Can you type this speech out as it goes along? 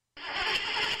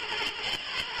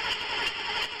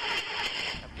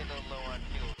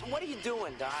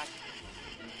doing, Doc?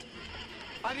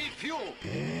 I need fuel.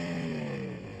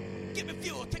 Give me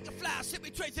fuel, take a fly, send me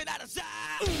trace it out of sight.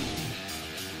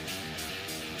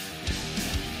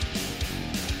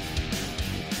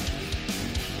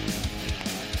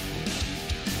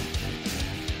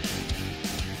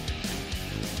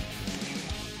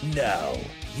 Now,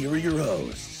 here are your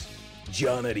hosts,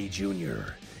 John Eddie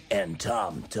Jr. and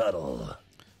Tom Tuttle.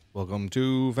 Welcome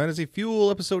to Fantasy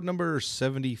Fuel, episode number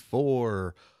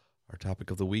 74. Our topic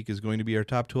of the week is going to be our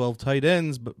top 12 tight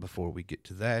ends, but before we get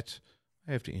to that,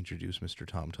 I have to introduce Mr.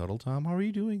 Tom Tuttle. Tom, how are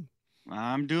you doing?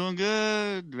 I'm doing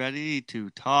good. Ready to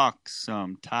talk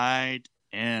some tight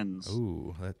ends.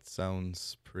 Oh, that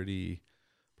sounds pretty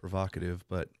provocative,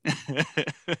 but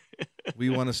we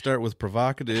want to start with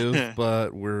provocative,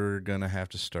 but we're going to have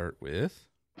to start with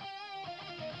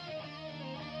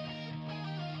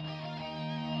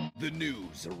the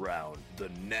news around the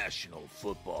National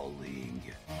Football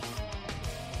League.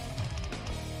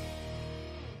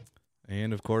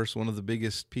 And, of course, one of the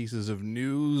biggest pieces of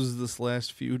news this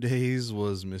last few days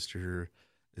was Mr.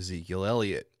 Ezekiel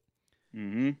Elliott.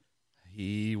 Mm-hmm.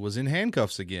 He was in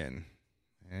handcuffs again.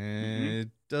 And it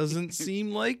doesn't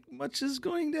seem like much is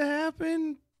going to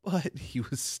happen, but he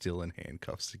was still in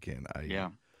handcuffs again. I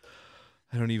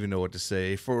don't even know what to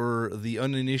say. For the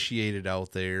uninitiated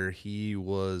out there, he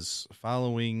was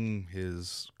following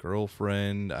his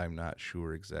girlfriend. I'm not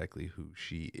sure exactly who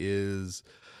she is.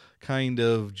 Kind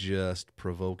of just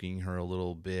provoking her a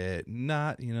little bit.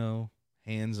 Not,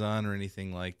 hands-on or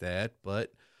anything like that.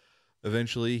 But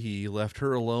eventually he left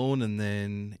her alone and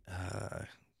then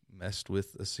messed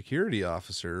with a security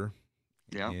officer.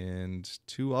 Yeah. And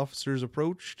two officers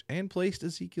approached and placed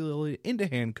Ezekiel Elliott into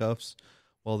handcuffs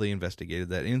while they investigated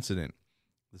that incident.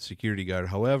 The security guard,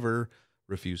 however,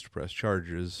 refused to press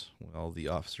charges, while the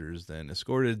officers then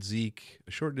escorted Zeke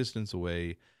a short distance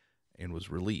away and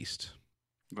was released.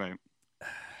 Right.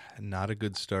 Not a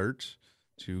good start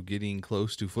to getting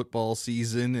close to football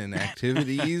season and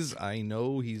activities. I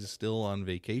know he's still on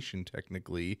vacation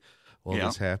technically while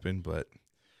this happened, but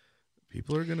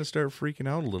people are going to start freaking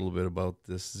out a little bit about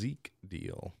this Zeke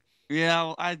deal. Yeah,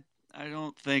 well, I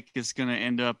don't think it's going to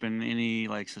end up in any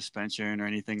suspension or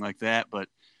anything like that, but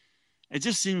it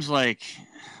just seems like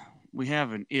we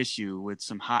have an issue with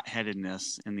some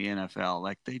hot-headedness in the NFL.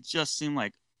 Like they just seem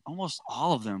like almost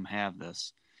all of them have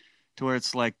this, to where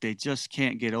it's like they just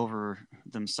can't get over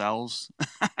themselves.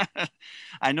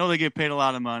 I know they get paid a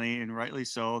lot of money, and rightly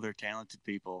so. They're talented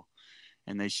people,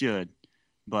 and they should.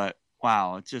 But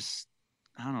wow, it just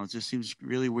seems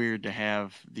really weird to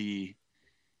have the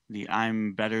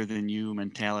I'm better than you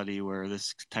mentality where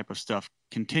this type of stuff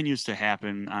continues to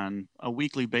happen on a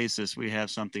weekly basis. We have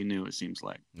something new, it seems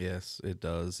like. Yes, it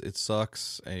does. It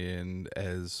sucks. And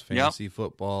as fantasy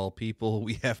football people,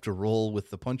 we have to roll with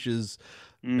the punches.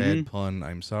 Bad pun.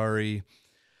 I'm sorry.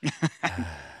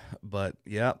 But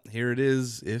yeah, here it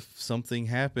is. If something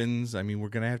happens, we're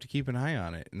going to have to keep an eye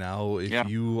on it. Now, if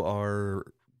you are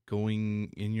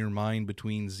going in your mind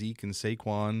between Zeke and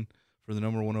Saquon for the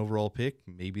number 1 overall pick,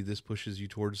 maybe this pushes you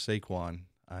towards Saquon.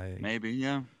 I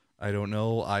don't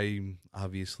know. I'm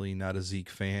obviously not a Zeke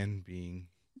fan, being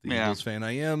the Eagles fan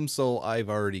I am, so I've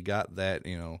already got that,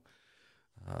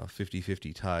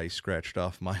 50-50 tie scratched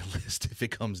off my list if it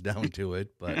comes down to it.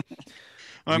 But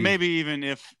or maybe even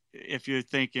if you're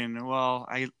thinking, well,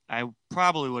 I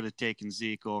probably would have taken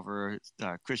Zeke over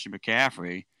Christian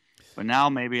McCaffrey, but now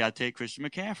maybe I'd take Christian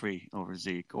McCaffrey over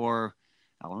Zeke or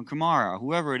Alvin Kamara,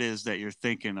 whoever it is that you're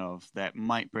thinking of that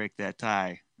might break that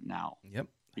tie now. Yep.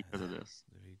 Because of this.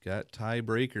 We've got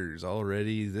tiebreakers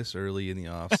already this early in the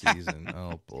offseason.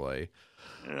 Oh, boy.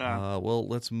 Yeah. Well,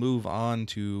 let's move on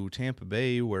to Tampa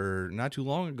Bay, where not too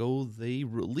long ago they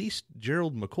released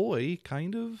Gerald McCoy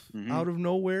kind of out of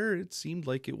nowhere. It seemed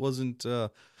like it wasn't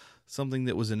something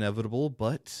that was inevitable,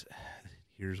 but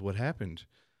here's what happened.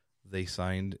 They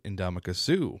signed Ndamukong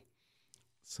Suh.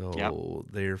 So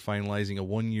they're finalizing a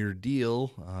 1-year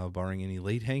deal. Barring any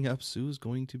late hang-ups, Suh is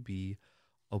going to be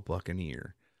a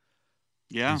Buccaneer.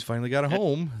 Yeah. He's finally got a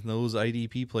home. Those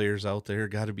IDP players out there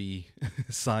got to be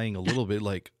sighing a little bit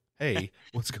like, hey,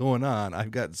 what's going on?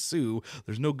 I've got Suh.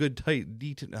 There's no good tight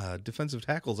defensive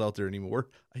tackles out there anymore.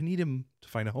 I need him to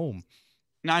find a home.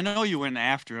 Now, I know you went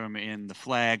after him in the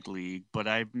flag league, but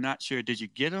I'm not sure. Did you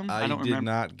get him? I don't did remember.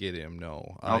 not get him,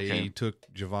 no. Okay. I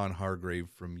took Javon Hargrave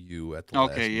from you at the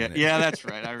last minute. Yeah, that's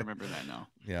right. I remember that now.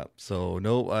 Yeah, so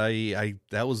no, I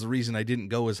that was the reason I didn't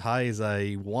go as high as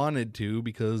I wanted to,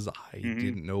 because I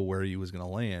didn't know where he was going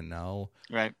to land. Now,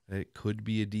 right, it could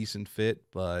be a decent fit,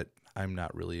 but I'm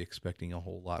not really expecting a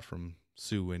whole lot from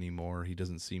Suh anymore. He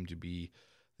doesn't seem to be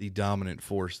the dominant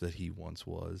force that he once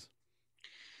was.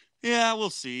 Yeah, we'll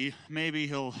see. Maybe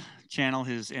he'll channel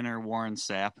his inner Warren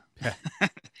Sapp,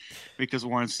 because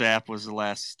Warren Sapp was the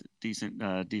last decent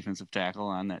defensive tackle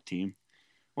on that team.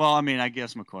 Well, I mean, I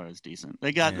guess McCoy was decent.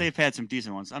 They've had some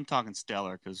decent ones. I'm talking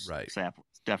stellar because Sapp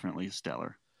was definitely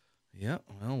stellar. Yeah,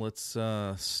 well, let's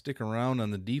stick around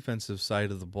on the defensive side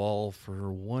of the ball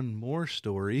for one more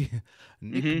story.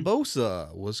 Nick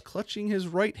Bosa was clutching his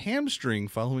right hamstring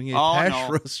following a pass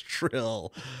rush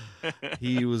drill.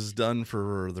 He was done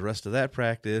for the rest of that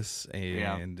practice,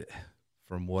 and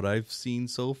from what I've seen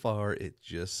so far, it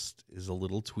just is a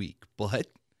little tweak. But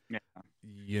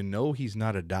he's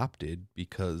not adopted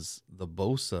because the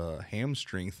Bosa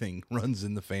hamstring thing runs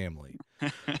in the family.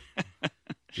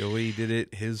 Joey did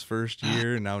it his first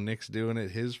year. Now Nick's doing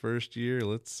it his first year.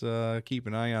 Let's keep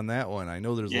an eye on that one. I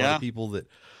know there's a lot of people that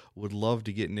would love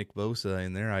to get Nick Bosa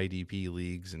in their IDP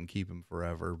leagues and keep him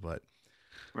forever, but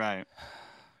yeah,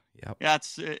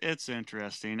 it's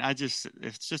interesting.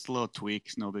 It's just a little tweak.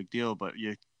 It's no big deal, but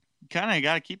you kind of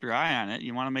got to keep your eye on it.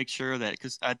 You want to make sure that,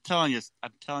 because I'm telling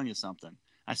you something.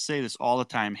 I say this all the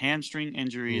time. Hamstring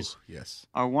injuries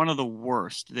are one of the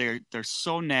worst. They're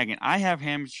so nagging. I have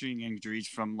hamstring injuries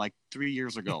from like 3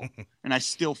 years ago, and I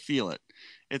still feel it.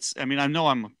 I know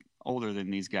I'm older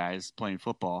than these guys playing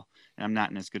football, and I'm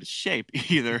not in as good a shape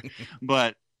either.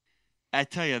 But I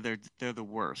tell you, they're the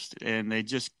worst, and they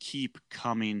just keep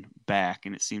coming back.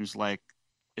 And it seems like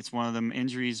it's one of them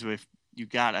injuries. If you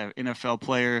got an NFL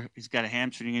player, he's got a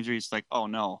hamstring injury, it's like, oh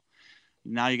no.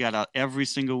 Now you got every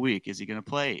single week. Is he going to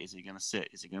play? Is he going to sit?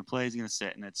 Is he going to play? Is he going to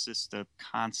sit? And it's just a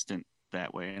constant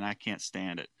that way, and I can't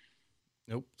stand it.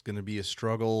 Nope, it's going to be a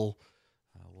struggle.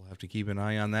 We'll have to keep an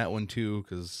eye on that one too,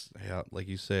 because, like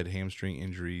you said, hamstring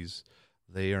injuries,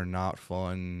 they are not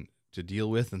fun to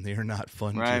deal with, and they are not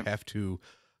fun to have to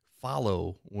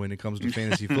follow when it comes to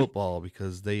fantasy football,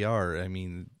 because they are. I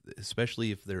mean, especially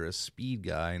if they're a speed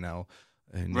guy now,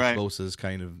 and Nick Bosa's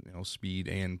kind of speed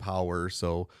and power,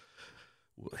 so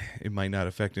it might not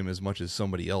affect him as much as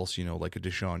somebody else, like a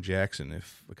Deshaun Jackson.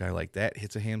 If a guy like that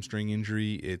hits a hamstring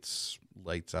injury, it's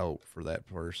lights out for that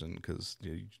person, because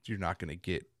you're not going to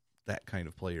get that kind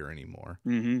of player anymore.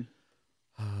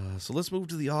 So let's move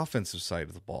to the offensive side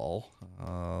of the ball.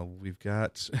 We've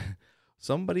got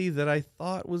somebody that I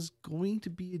thought was going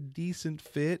to be a decent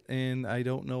fit, and I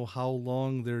don't know how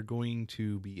long they're going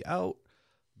to be out.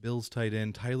 Bills tight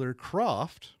end Tyler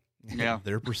Kroft,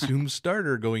 their presumed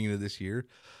starter going into this year,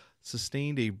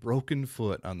 sustained a broken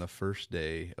foot on the first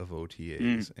day of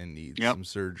OTAs and needs some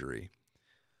surgery.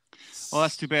 Well,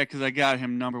 that's too bad, because I got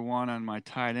him number 1 on my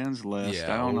tight ends list.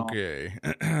 I don't know.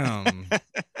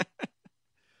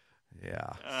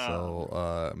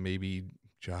 So maybe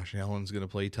Josh Allen's going to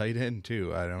play tight end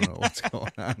too. I don't know what's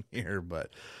going on here,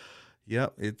 but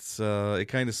it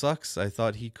kind of sucks. I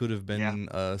thought he could have been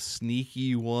a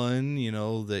sneaky one,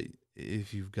 that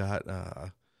if you've got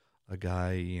a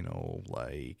guy,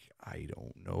 like, I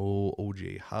don't know,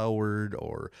 O.J. Howard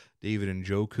or David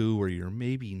Njoku, where you're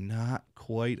maybe not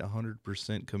quite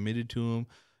 100% committed to him,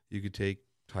 you could take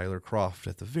Tyler Kroft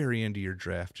at the very end of your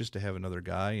draft just to have another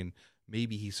guy, and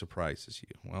maybe he surprises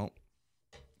you. Well,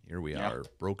 here we are,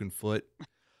 broken foot.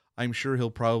 I'm sure he'll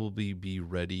probably be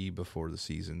ready before the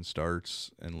season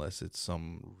starts, unless it's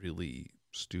some really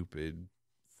stupid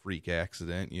freak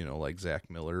accident, like Zach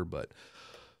Miller, but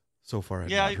so far I've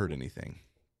not heard anything.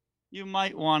 You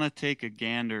might want to take a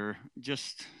gander,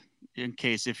 just in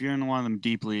case, if you're in one of them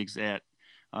deep leagues, at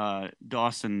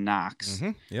Dawson Knox.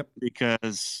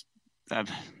 Because,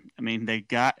 they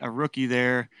got a rookie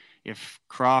there. If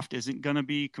Kroft isn't going to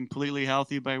be completely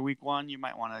healthy by week 1, you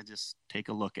might want to just take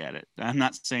a look at it. I'm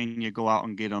not saying you go out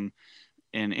and get him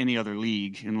in any other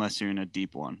league unless you're in a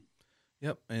deep one.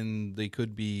 Yep, and they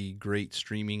could be great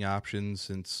streaming options,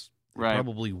 since they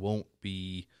probably won't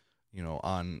be,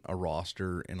 on a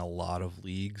roster in a lot of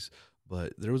leagues.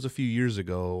 But there was a few years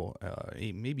ago,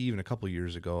 maybe even a couple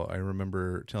years ago, I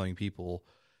remember telling people,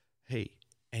 hey,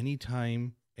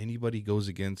 anytime anybody goes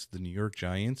against the New York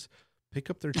Giants, pick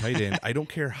up their tight end. I don't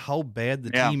care how bad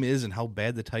the team is and how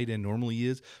bad the tight end normally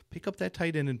is. Pick up that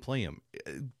tight end and play him,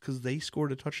 because they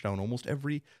scored a touchdown almost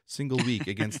every single week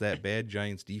against that bad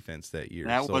Giants defense that year.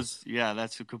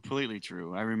 That's completely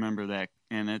true. I remember that,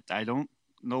 and I don't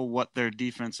know what their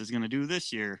defense is going to do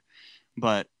this year,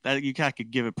 but you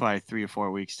could give it probably 3 or 4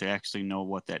 weeks to actually know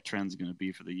what that trend's going to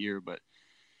be for the year. But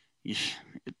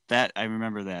I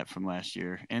remember that from last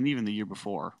year, and even the year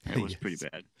before, it was pretty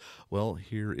bad. Well,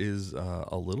 here is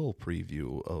a little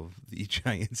preview of the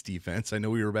Giants defense. I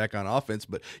know we were back on offense,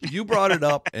 but you brought it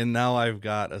up, and now I've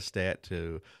got a stat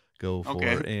to go for.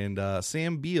 Okay. And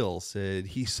Sam Beal said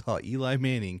he saw Eli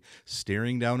Manning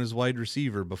staring down his wide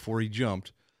receiver before he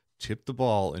jumped, tipped the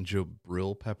ball, and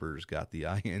Jabril Peppers got the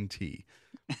INT.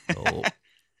 So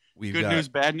we've Good got news,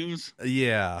 bad news?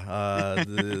 Yeah,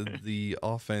 the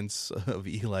offense of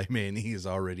Eli Manning is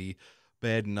already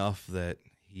bad enough that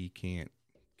he can't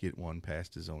get one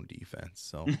past his own defense.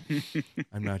 So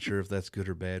I'm not sure if that's good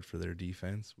or bad for their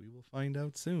defense. We will find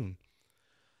out soon.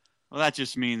 Well, that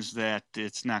just means that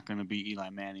it's not going to be Eli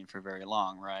Manning for very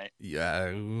long, right?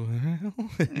 Yeah, well,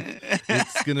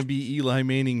 it's going to be Eli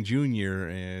Manning Jr.,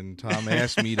 and Tom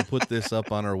asked me to put this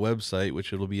up on our website,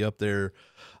 which it'll be up there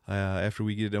after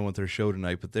we get done with our show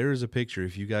tonight. But there is a picture.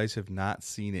 If you guys have not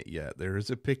seen it yet, there is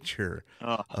a picture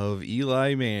of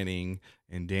Eli Manning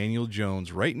and Daniel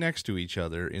Jones right next to each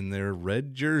other in their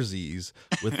red jerseys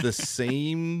with the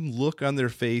same look on their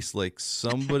face like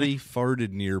somebody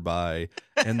farted nearby,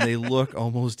 and they look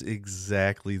almost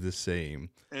exactly the same.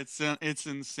 It's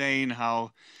insane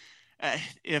how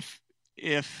if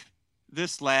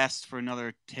this lasts for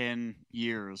another 10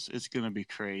 years, it's going to be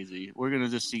crazy. We're going to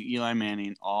just see Eli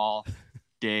Manning all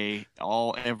day,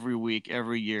 every week,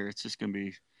 every year. It's just going to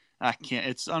be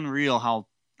it's unreal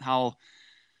how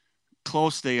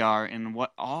close they are and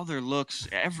what all their looks,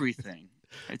 everything.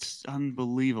 It's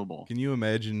unbelievable. Can you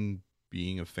imagine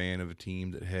being a fan of a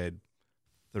team that had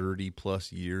 30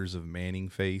 plus years of Manning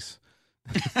face?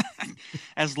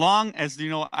 As long as,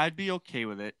 I'd be okay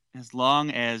with it. As long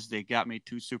as they got me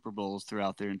 2 Super Bowls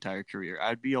throughout their entire career,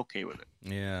 I'd be okay with it.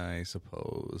 Yeah, I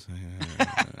suppose.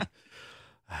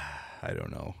 I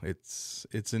don't know. It's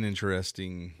an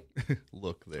interesting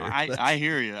look there. I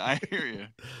hear you.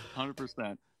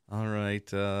 100%. All right.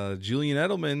 Julian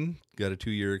Edelman got a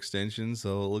 2-year extension,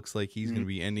 so it looks like he's going to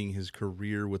be ending his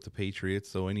career with the Patriots.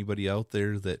 So anybody out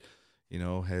there that,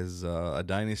 has a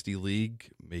dynasty league,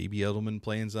 maybe Edelman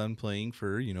plans on playing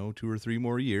for, 2 or 3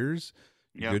 more years.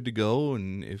 Yep. Good to go.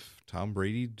 And if Tom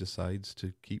Brady decides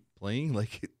to keep playing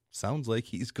like it sounds like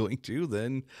he's going to,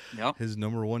 then his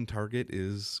number 1 target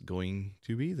is going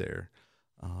to be there.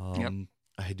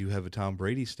 I do have a Tom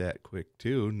Brady stat quick,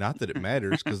 too. Not that it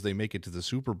matters because they make it to the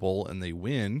Super Bowl and they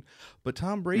win. But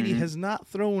Tom Brady has not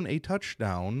thrown a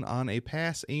touchdown on a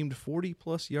pass aimed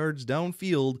 40-plus yards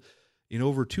downfield in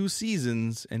over 2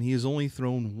 seasons, and he has only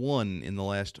thrown 1 in the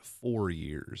last 4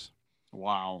 years.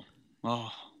 Wow.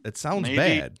 Oh, it sounds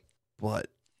bad, but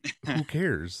who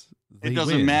cares? It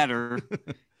doesn't matter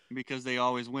because they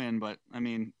always win. But, I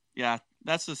mean, yeah,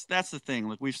 that's the thing.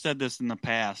 Like, we've said this in the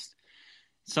past.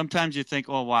 Sometimes you think,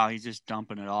 oh, wow, he's just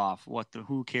dumping it off.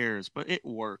 Who cares? But it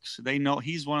works. They know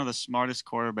he's one of the smartest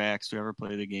quarterbacks to ever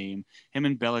play the game. Him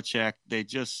and Belichick, they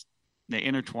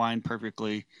intertwine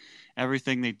perfectly.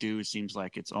 Everything they do seems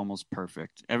like it's almost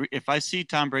perfect. If I see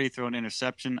Tom Brady throw an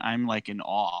interception, I'm like in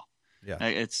awe. Yeah,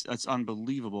 it's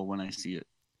unbelievable when I see it.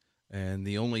 And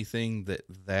the only thing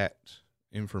that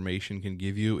information can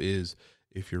give you is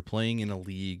if you're playing in a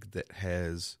league that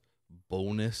has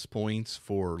bonus points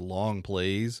for long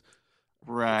plays.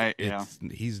 Right. Yeah.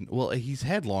 He's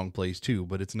had long plays too,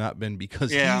 but it's not been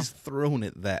because he's thrown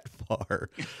it that far.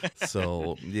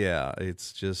 So yeah, it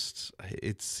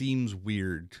seems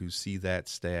weird to see that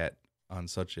stat on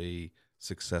such a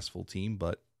successful team,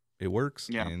 but it works.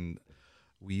 Yeah. And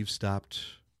we've stopped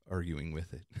arguing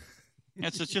with it.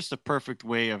 It's just a perfect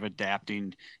way of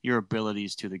adapting your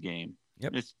abilities to the game.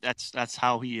 Yep. That's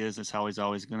how he is. That's how he's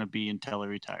always going to be until he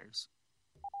retires.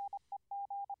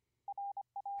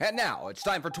 And now it's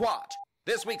time for Twat,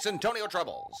 this week's Antonio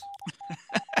Troubles.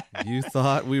 You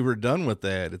thought we were done with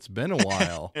that. It's been a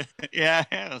while. Yeah, it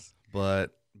has.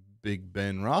 But Big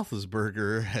Ben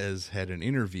Roethlisberger has had an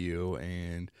interview,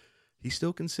 and he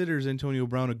still considers Antonio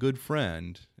Brown a good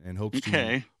friend and hopes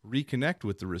to reconnect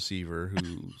with the receiver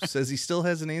who says he still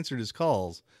hasn't answered his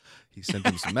calls. He sent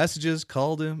him some messages,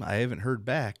 called him. I haven't heard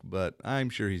back, but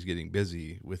I'm sure he's getting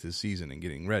busy with his season and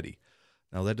getting ready.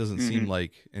 Now, that doesn't seem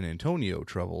like an Antonio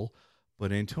trouble,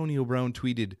 but Antonio Brown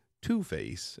tweeted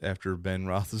Two-Face after Ben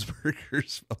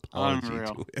Roethlisberger's apology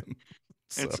to him.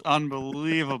 So. It's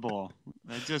unbelievable.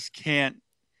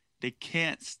 They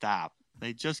can't stop.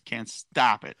 They just can't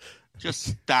stop it. Just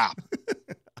stop.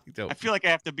 I feel like I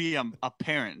have to be a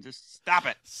parent. Just stop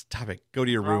it. Stop it. Go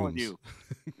to your rooms. You?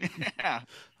 Yeah.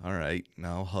 All right.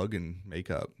 Now hug and make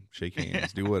up. Shake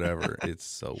hands. Do whatever. It's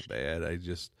so bad.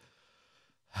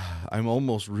 I'm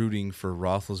almost rooting for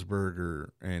Roethlisberger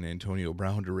and Antonio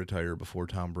Brown to retire before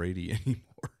Tom Brady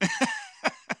anymore.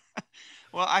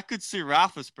 Well, I could see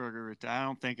Roethlisberger retire. I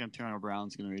don't think Antonio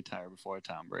Brown's going to retire before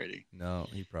Tom Brady. No,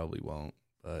 he probably won't.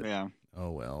 But yeah.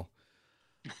 Oh well.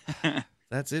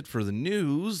 That's it for the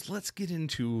news. Let's get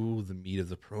into the meat of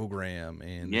the program.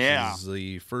 And Yeah. this is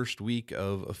the first week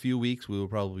of a few weeks. We will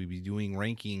probably be doing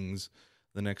rankings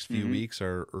the next few weeks,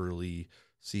 our early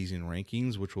season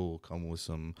rankings, which will come with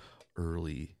some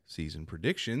early season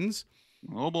predictions.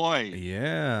 Oh, boy.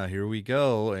 Yeah, here we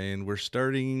go. And we're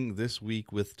starting this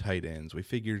week with tight ends. We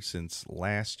figured since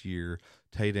last year,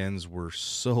 tight ends were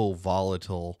so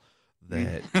volatile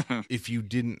that if you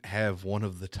didn't have one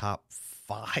of the top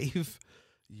 5,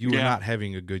 you were not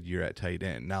having a good year at tight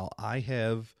end. Now, I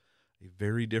have a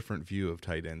very different view of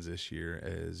tight ends this year,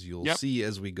 as you'll see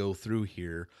as we go through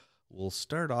here. We'll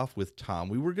start off with Tom.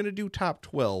 We were going to do top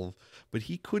 12, but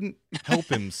he couldn't help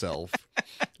himself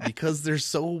because there's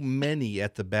so many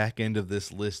at the back end of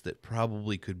this list that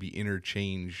probably could be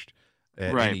interchanged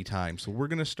at any time. So we're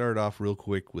going to start off real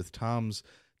quick with Tom's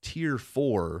tier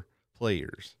 4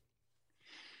 players.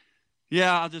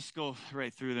 Yeah, I'll just go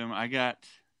right through them. I got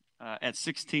at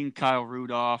 16, Kyle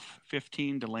Rudolph,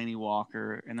 15, Delaney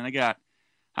Walker, and then I got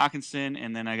Hawkinson,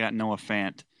 and then I got Noah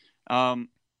Fant.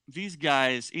 These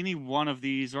guys, any one of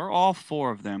these or all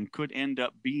 4 of them could end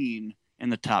up being in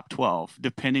the top 12,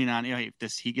 depending on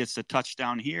if he gets a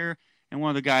touchdown here and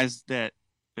one of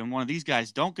these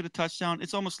guys don't get a touchdown.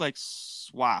 It's almost like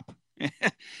swap.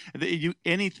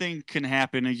 Anything can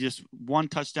happen. And just one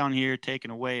touchdown here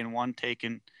taken away and one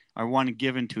taken or one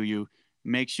given to you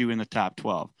makes you in the top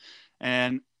 12.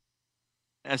 And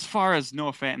as far as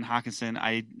Noah Fant and Hawkinson,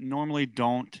 I normally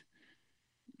don't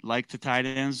like the tight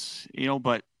ends,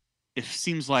 but it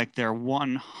seems like they're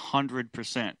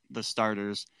 100% the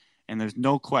starters, and there's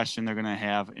no question they're going to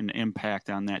have an impact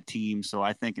on that team. So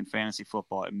I think in fantasy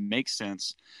football, it makes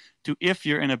sense to, if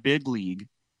you're in a big league,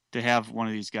 to have one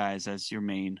of these guys as your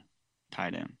main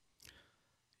tight end.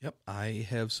 Yep, I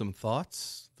have some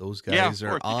thoughts. Those guys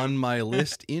are on my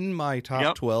list in my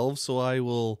top 12, so I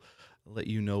will let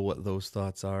you know what those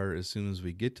thoughts are as soon as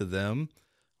we get to them.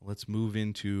 Let's move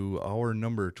into our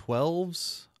number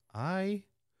 12s. I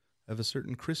have a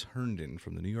certain Chris Herndon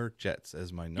from the New York Jets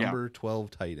as my number 12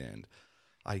 tight end.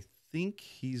 I think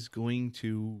he's going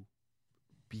to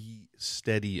be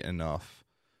steady enough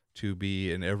to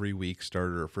be an every week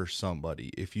starter for somebody.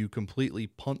 If you completely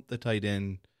punt the tight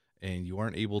end and you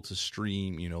aren't able to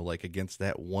stream, like against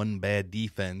that one bad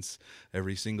defense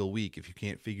every single week, if you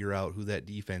can't figure out who that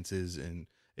defense is and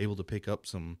able to pick up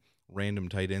some random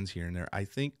tight ends here and there, I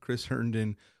think Chris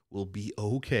Herndon will be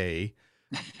okay.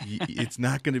 It's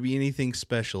not going to be anything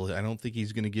special. I don't think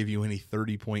he's going to give you any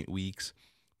 30-point weeks,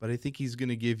 but I think he's going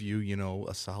to give you,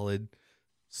 a solid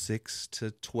 6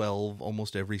 to 12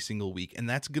 almost every single week, and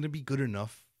that's going to be good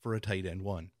enough for a tight end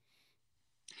one.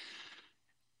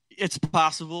 It's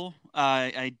possible.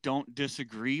 I don't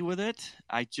disagree with it.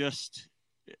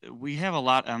 We have a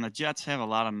lot on the Jets have a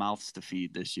lot of mouths to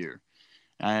feed this year.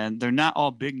 And they're not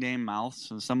all big name mouths.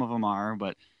 So some of them are,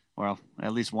 but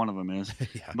at least one of them is.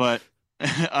 But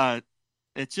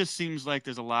it just seems like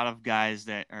there's a lot of guys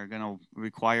that are going to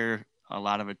require a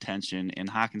lot of attention. And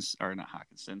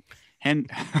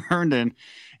Herndon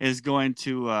is going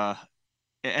to.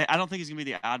 I don't think he's going to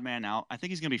be the odd man out. I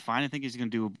think he's going to be fine. I think he's going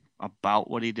to do about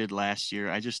what he did last year.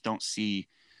 I just don't see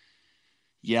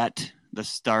yet the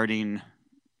starting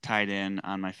tight end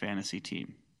on my fantasy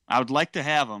team. I would like to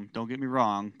have him. Don't get me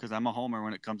wrong, because I'm a homer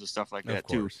when it comes to stuff like that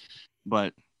too.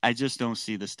 But I just don't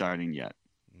see the starting yet.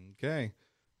 Okay.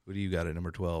 Who do you got at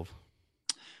number 12?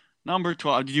 Number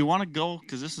 12. Do you want to go?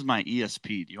 Because this is my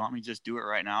ESP. Do you want me to just do it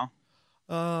right now?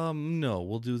 No.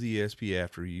 We'll do the ESP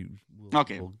after you.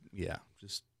 Okay.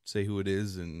 Just say who it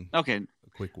is and a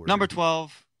quick word. Number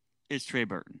 12 is Trey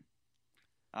Burton.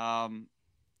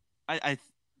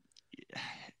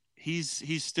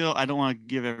 He's still, I don't want to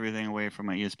give everything away from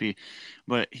my ESP,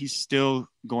 but he's still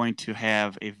going to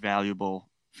have a valuable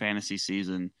fantasy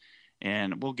season,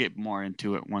 and we'll get more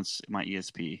into it once my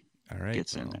ESP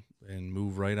gets in there. And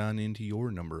move right on into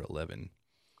your number 11.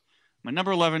 My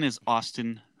number 11 is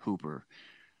Austin Hooper.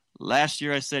 Last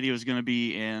year I said he was going to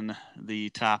be in the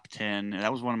top 10.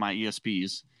 That was one of my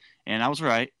ESPs, and I was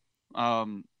right.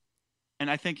 And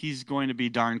I think he's going to be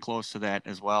darn close to that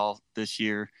as well this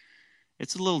year.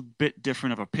 It's a little bit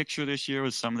different of a picture this year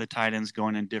with some of the tight ends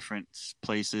going in different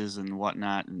places and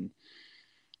whatnot. And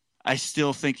I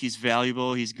still think he's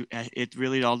valuable. It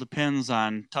really all depends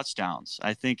on touchdowns.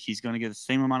 I think he's going to get the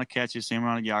same amount of catches, same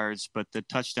amount of yards, but the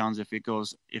touchdowns, if it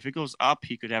goes up,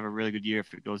 he could have a really good year.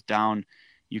 If it goes down,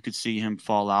 you could see him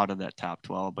fall out of that top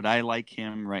 12. But I like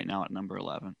him right now at number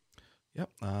 11. Yep.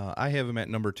 I have him at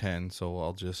number 10, so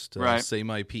I'll just say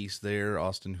my piece there.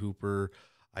 Austin Hooper,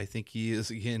 I think he is,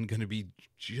 again, going to be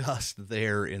just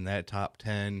there in that top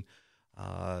 10.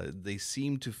 They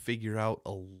seem to figure out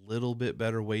a little bit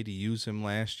better way to use him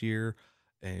last year,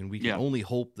 and we can only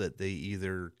hope that they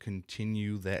either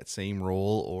continue that same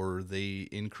role or they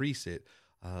increase it.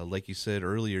 Like you said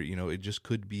earlier, it just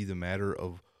could be the matter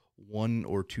of 1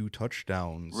 or 2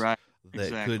 touchdowns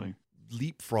that could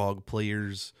leapfrog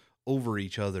players over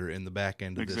each other in the back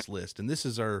end of this list. And this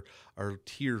is our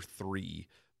tier 3,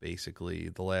 basically,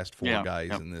 the last 4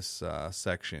 guys in this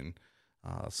section.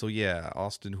 So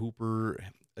Austin Hooper,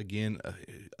 again,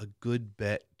 a good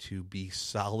bet to be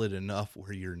solid enough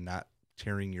where you're not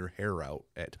tearing your hair out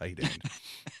at tight end.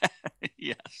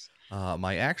 Yes.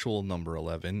 My actual number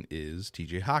 11 is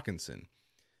TJ Hawkinson.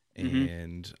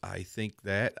 And I think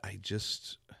that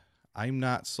I'm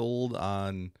not sold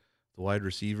on the wide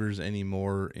receivers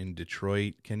anymore in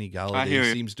Detroit. Kenny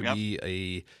Galladay seems to be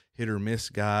a hit or miss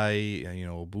guy,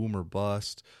 boom or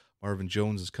bust. Marvin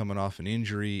Jones is coming off an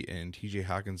injury, and TJ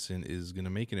Hawkinson is going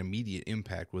to make an immediate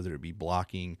impact, whether it be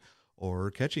blocking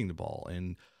or catching the ball.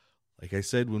 And like I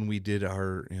said, when we did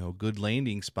our good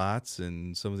landing spots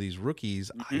and some of these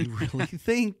rookies, I really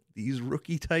think these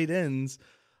rookie tight ends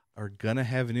are going to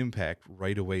have an impact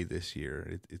right away this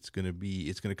year. It's going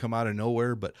to come out of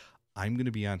nowhere, but I'm going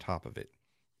to be on top of it.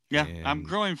 Yeah, I'm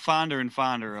growing fonder and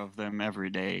fonder of them every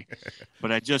day,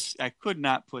 but I could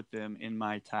not put them in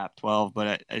my top 12,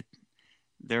 but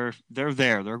they're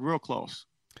there. They're real close.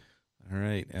 All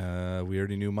right. We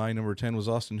already knew my number 10 was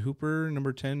Austin Hooper.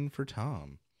 Number 10 for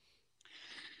Tom.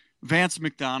 Vance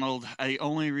McDonald. The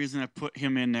only reason I put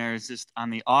him in there is just on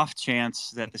the off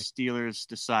chance that the Steelers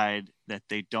decide that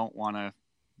they don't want to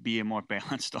be a more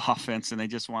balanced offense and they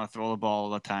just want to throw the ball all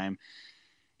the time.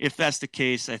 If that's the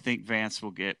case, I think Vance will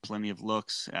get plenty of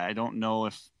looks. I don't know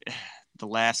if the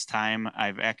last time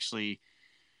I've actually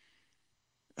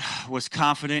was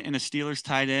confident in a Steelers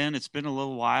tight end. It's been a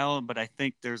little while, but I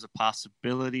think there's a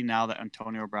possibility now that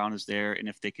Antonio Brown is there. And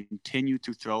if they continue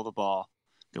to throw the ball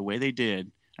the way they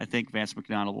did, I think Vance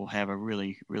McDonald will have a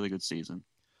really, really good season.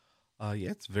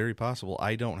 It's very possible.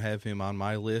 I don't have him on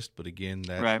my list, but again,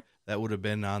 that would have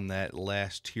been on that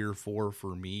last tier 4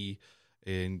 for me.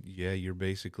 And you're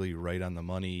basically right on the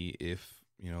money. If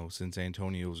since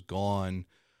Antonio's gone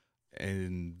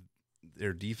and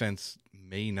their defense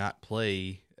may not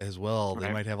play as well,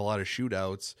 they might have a lot of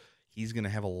shootouts. He's going to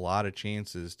have a lot of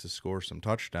chances to score some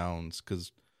touchdowns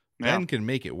because Ben can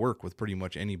make it work with pretty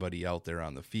much anybody out there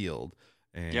on the field.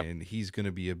 And he's going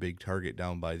to be a big target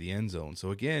down by the end zone. So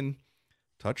again,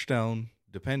 touchdown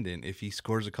dependent. If he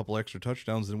scores a couple extra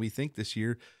touchdowns than we think this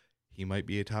year, he might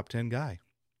be a top 10 guy.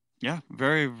 Yeah,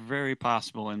 very, very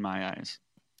possible in my eyes.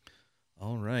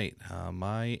 All right.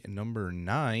 My number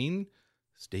 9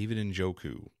 is David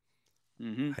Njoku.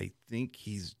 I think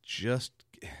he's just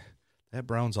that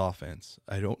Browns offense.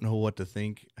 I don't know what to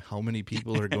think. How many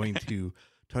people are going to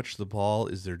touch the ball?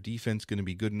 Is their defense going to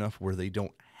be good enough where they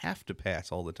don't have to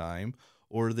pass all the time?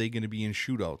 Or are they going to be in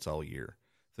shootouts all year?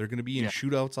 If they're going to be in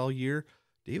shootouts all year,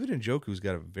 David Njoku's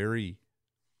got a very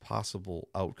possible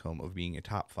outcome of being a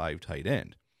top 5 tight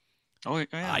end. Oh,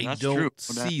 yeah, I don't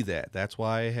see that. That's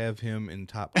why I have him in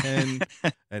top 10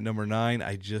 at number 9.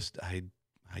 I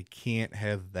can't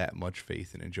have that much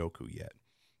faith in Njoku yet.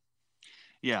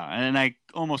 Yeah, and I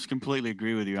almost completely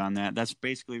agree with you on that. That's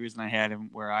basically the reason I had him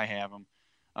where I have him.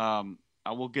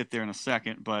 I will get there in a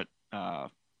second, but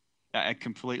I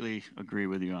completely agree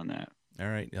with you on that. All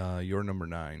right, your number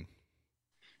 9.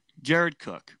 Jared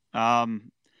Cook.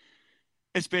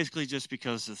 It's basically just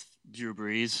because of Drew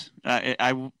Brees.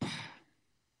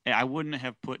 I wouldn't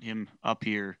have put him up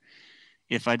here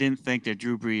if I didn't think that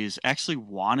Drew Brees actually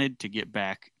wanted to get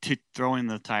back to throwing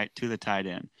to the tight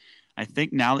end. I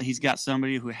think now that he's got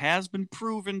somebody who has been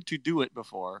proven to do it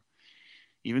before,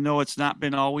 even though it's not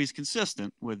been always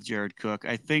consistent with Jared Cook,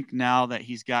 I think now that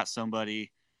he's got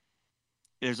somebody,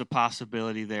 there's a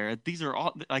possibility there. These are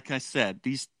all, like I said,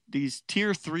 these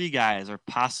tier 3 guys are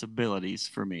possibilities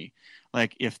for me.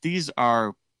 Like if these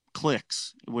are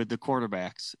clicks with the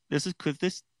quarterbacks, this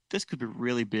could be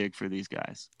really big for these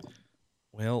guys.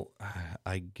 Well,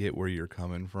 I get where you're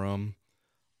coming from.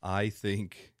 I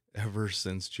think ever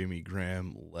since Jimmy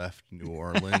Graham left New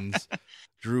Orleans,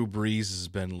 Drew Brees has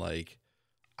been like,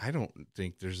 I don't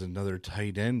think there's another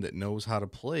tight end that knows how to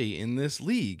play in this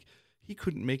league. He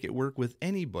couldn't make it work with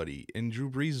anybody, and Drew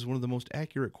Brees is one of the most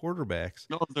accurate quarterbacks.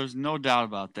 No, there's no doubt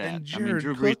about that. And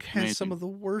Jared Cook has some of the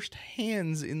worst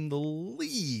hands in the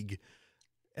league.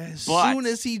 Soon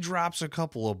as he drops a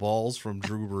couple of balls from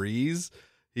Drew Brees,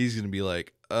 he's going to be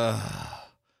like,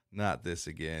 not this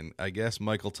again. I guess,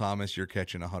 Michael Thomas, you're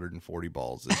catching 140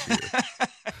 balls this year.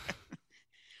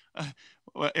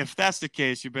 Well, if that's the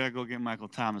case, you better go get Michael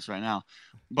Thomas right now.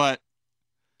 But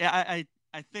I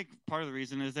think part of the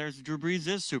reason is Drew Brees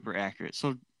is super accurate.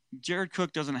 So Jared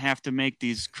Cook doesn't have to make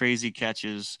these crazy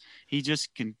catches. He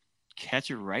just can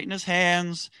catch it right in his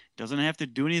hands. Doesn't have to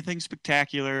do anything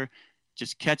spectacular.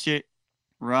 Just catch it,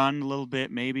 run a little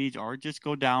bit maybe, or just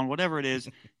go down, whatever it is.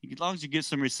 As long as you get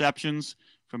some receptions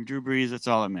from Drew Brees, that's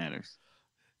all that matters.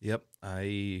 Yep.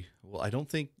 I don't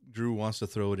think Drew wants to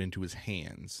throw it into his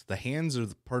hands. The hands are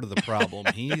part of the problem.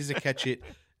 He needs to catch it,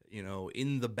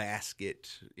 in the basket,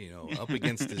 up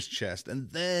against his chest,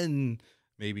 and then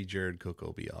maybe Jared Cook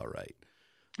will be all right.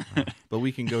 But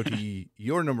we can go to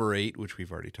your number 8, which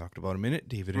we've already talked about a minute,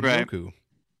 David Njoku. Right.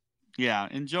 Yeah,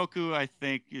 Njoku, I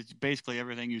think, is basically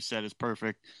everything you said is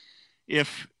perfect.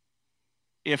 If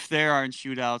there aren't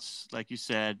shootouts, like you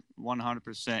said,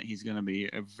 100% he's going to be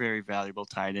a very valuable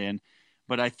tight end.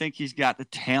 But I think he's got the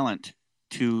talent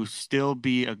to still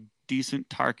be a decent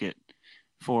target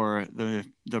for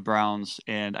the Browns,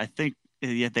 and I think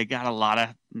they got a lot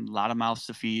of mouths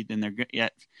to feed, and they're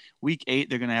week 8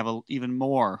 they're going to have even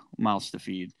more mouths to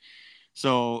feed.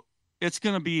 So it's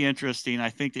going to be interesting.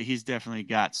 I think that he's definitely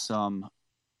got some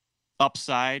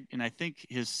upside, and I think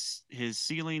his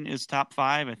ceiling is top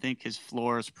 5. I think his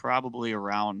floor is probably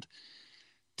around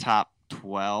top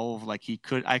 12. Like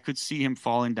I could see him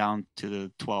falling down to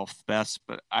the 12th best,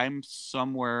 but I'm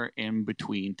somewhere in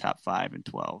between top 5 and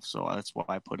 12. So that's why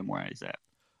I put him where he's at.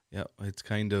 Yeah, it's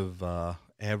kind of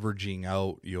averaging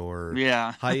out your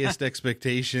highest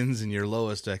expectations and your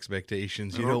lowest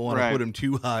expectations. You don't want to put him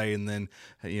too high and then,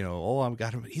 I've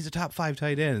got him. He's a top 5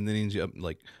 tight end, and then he's up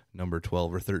like number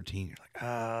 12 or 13. You're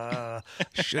like,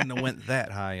 shouldn't have went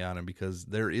that high on him, because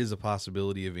there is a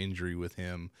possibility of injury with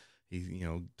him. He,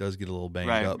 does get a little banged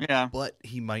up, but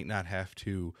he might not have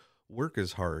to work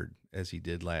as hard as he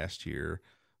did last year.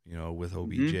 With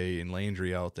OBJ and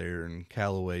Landry out there and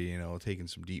Callaway, taking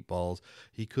some deep balls.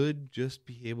 He could just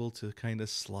be able to kind of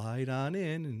slide on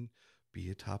in and be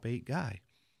a top 8 guy.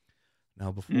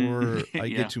 Now, before I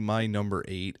get to my number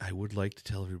 8, I would like to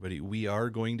tell everybody we are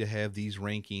going to have these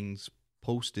rankings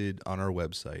posted on our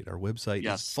website. Our website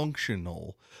is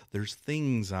functional. There's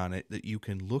things on it that you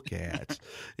can look at.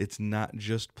 It's not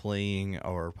just playing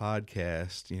our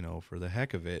podcast, for the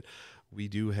heck of it. We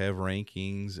do have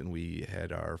rankings, and we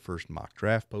had our first mock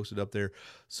draft posted up there.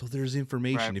 So there's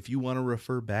information. Right. If you want to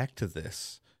refer back to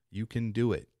this, you can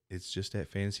do it. It's just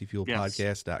at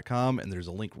fantasyfuelpodcast.com, and there's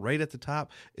a link right at the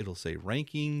top. It'll say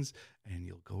rankings, and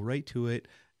you'll go right to it.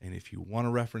 And if you want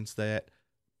to reference that,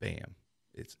 bam,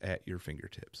 it's at your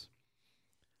fingertips.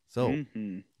 So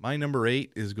my number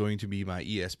 8 is going to be my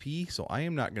ESP, so I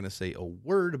am not going to say a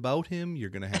word about him. You're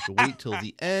going to have to wait till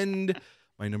the end.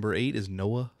 My number 8 is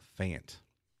Noah Fant.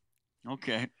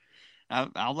 Okay.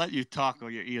 I'll let you talk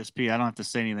on your ESP. I don't have to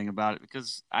say anything about it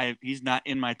because he's not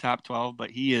in my top 12,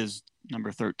 but he is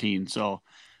number 13. So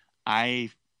I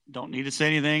don't need to say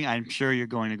anything. I'm sure you're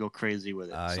going to go crazy with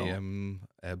it. I am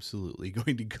absolutely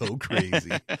going to go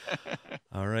crazy.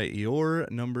 All right. Your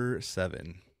number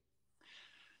 7.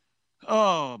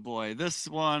 Oh, boy. This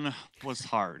one was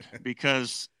hard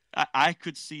because I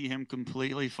could see him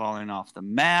completely falling off the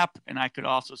map, and I could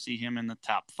also see him in the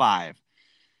top 5.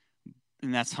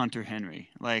 And that's Hunter Henry.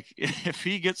 Like, if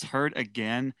he gets hurt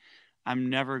again, I'm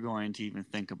never going to even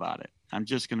think about it. I'm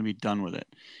just going to be done with it.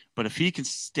 But if he can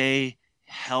stay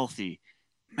healthy,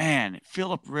 man,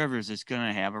 Phillip Rivers is going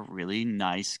to have a really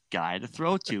nice guy to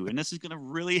throw to. And this is going to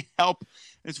really help.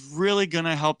 It's really going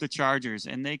to help the Chargers,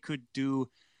 and they could do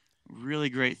really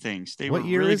great things. They were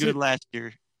really good last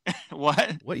year.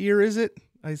 What year is it?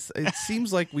 It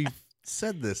seems like we've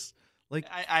said this like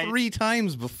 3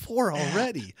 times before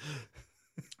already.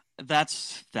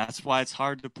 That's why it's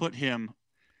hard to put him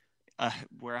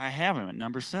where I have him at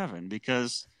number 7,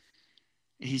 because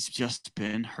he's just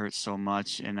been hurt so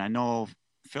much. And I know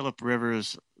Phillip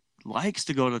Rivers likes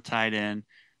to go to tight end,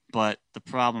 but the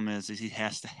problem is he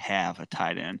has to have a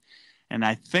tight end. And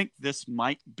I think this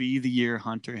might be the year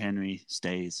Hunter Henry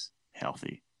stays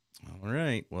healthy. All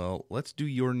right. Well, let's do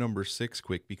your number 6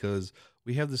 quick, because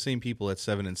we have the same people at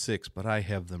 7 and 6, but I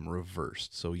have them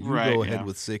reversed. So you go ahead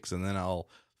with 6, and then I'll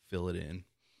fill it in.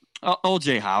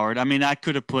 O.J. Howard. I mean, I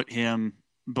could have put him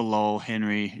below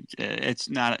Henry. It's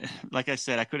not, like I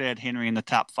said, I could have had Henry in the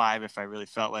top 5 if I really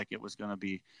felt like it was going to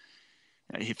be,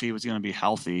 if he was going to be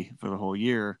healthy for the whole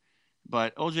year.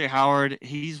 But O.J. Howard,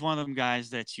 he's one of them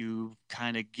guys that you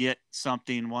kind of get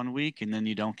something one week and then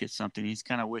you don't get something. He's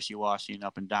kind of wishy-washy and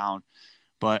up and down.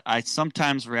 But I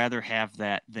sometimes rather have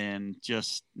that than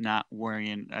just not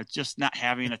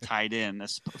having a tight end.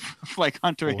 That's like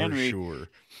Hunter Henry. Sure.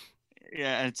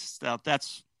 Yeah, it's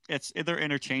either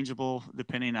interchangeable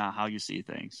depending on how you see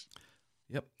things.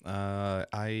 Yep.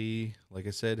 Like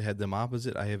I said, had them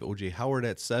opposite. I have O.J. Howard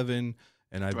at 7,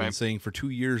 and I've been saying for 2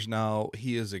 years now,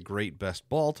 he is a great best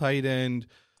ball tight end.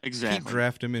 Exactly. Keep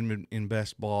draft him in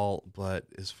best ball, but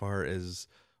as far as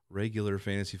regular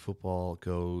fantasy football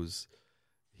goes,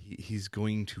 he's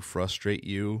going to frustrate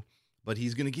you, but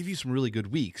he's going to give you some really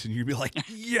good weeks, and you'll be like,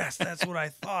 yes, that's what I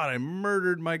thought. I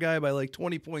murdered my guy by like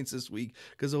 20 points this week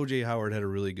because O.J. Howard had a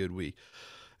really good week.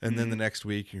 And then the next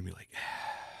week, you're going to be like,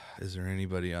 is there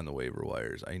anybody on the waiver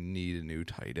wires? I need a new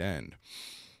tight end.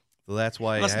 So that's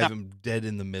why I have him dead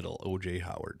in the middle, O.J.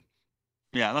 Howard.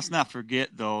 Yeah, let's not forget,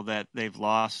 though, that they've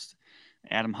lost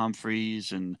Adam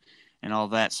Humphries and all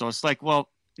that. So it's like, well,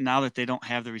 now that they don't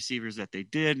have the receivers that they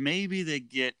did, maybe they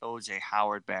get O.J.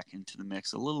 Howard back into the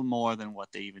mix a little more than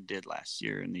what they even did last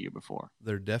year and the year before.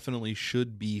 There definitely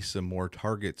should be some more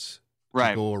targets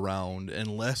to go around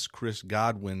unless Chris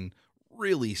Godwin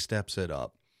really steps it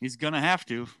up. He's going to have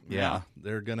to. Yeah,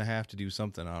 they're going to have to do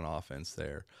something on offense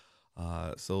there.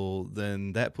 So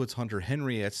then that puts Hunter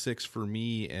Henry at 6 for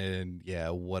me. And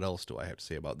what else do I have to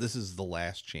say about this? Is the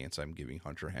last chance I'm giving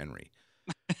Hunter Henry.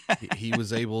 He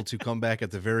was able to come back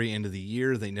at the very end of the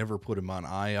year. They never put him on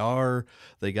IR.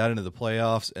 They got into the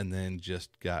playoffs and then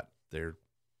just got the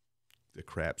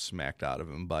crap smacked out of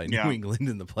him by New England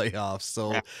in the playoffs.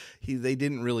 So they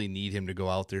didn't really need him to go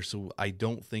out there. So I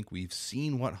don't think we've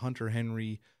seen what Hunter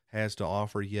Henry has to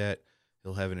offer yet.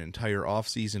 He'll have an entire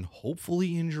offseason,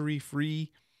 hopefully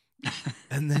injury-free,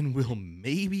 and then we'll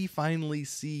maybe finally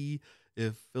see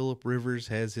if Phillip Rivers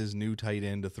has his new tight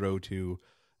end to throw to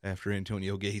after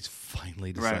Antonio Gates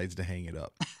finally decides to hang it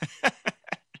up.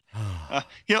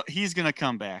 He's going to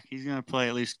come back. He's going to play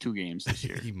at least 2 games this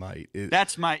year. He might.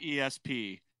 That's my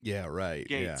ESP. Yeah, right.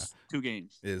 Gates, 2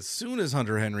 games. As soon as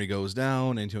Hunter Henry goes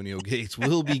down, Antonio Gates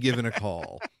will be given a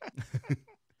call.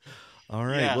 All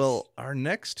right. Yes. Well, our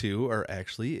next 2 are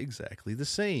actually exactly the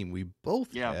same. We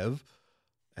both have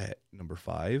at number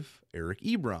 5, Eric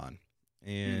Ebron.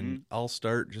 And I'll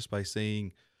start just by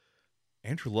saying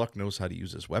Andrew Luck knows how to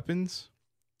use his weapons.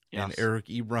 Yes. And Eric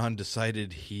Ebron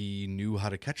decided he knew how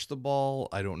to catch the ball.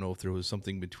 I don't know if there was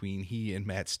something between he and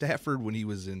Matt Stafford when he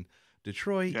was in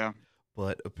Detroit. Yeah.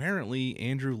 But apparently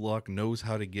Andrew Luck knows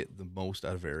how to get the most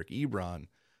out of Eric Ebron.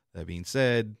 That being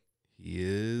said, he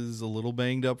is a little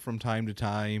banged up from time to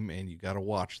time, and you got to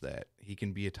watch that. He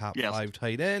can be a top 5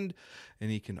 tight end,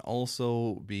 and he can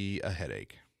also be a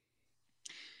headache.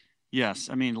 Yes.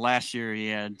 I mean, last year he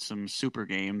had some super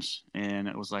games, and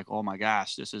it was like, oh, my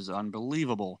gosh, this is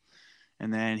unbelievable.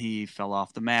 And then he fell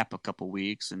off the map a couple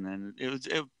weeks, and then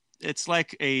it's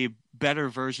like a better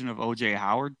version of O.J.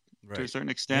 Howard to a certain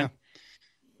extent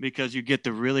because you get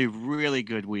the really, really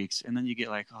good weeks, and then you get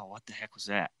like, oh, what the heck was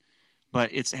that?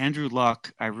 But it's Andrew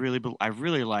Luck. I really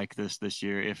like this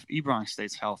year. If Ebron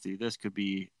stays healthy, this could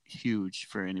be huge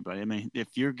for anybody. I mean,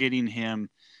 if you're getting him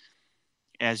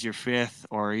as your 5th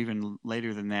or even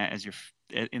later than that as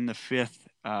in the 5th,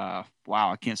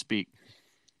 I can't speak.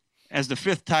 As the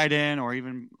 5th tight end or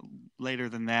even later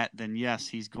than that, then yes,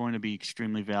 he's going to be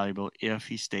extremely valuable if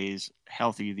he stays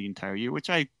healthy the entire year, which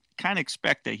I kind of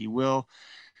expect that he will.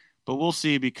 But we'll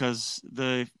see because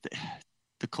the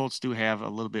Colts do have a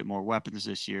little bit more weapons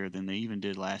this year than they even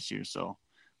did last year. So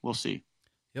we'll see.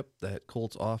 Yep, that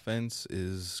Colts offense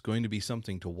is going to be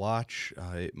something to watch.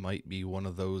 It might be one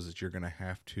of those that you're going to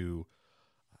have to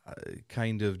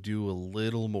kind of do a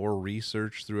little more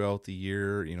research throughout the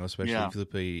year,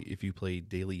 especially if you play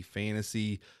daily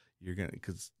fantasy,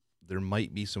 because there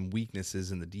might be some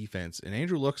weaknesses in the defense, and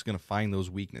Andrew Luck's going to find those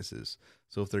weaknesses.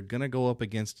 So if they're going to go up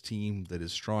against a team that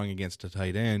is strong against a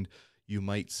tight end, you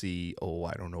might see,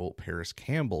 Paris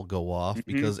Campbell go off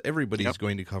because everybody's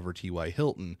going to cover T.Y.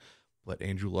 Hilton, but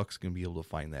Andrew Luck's going to be able to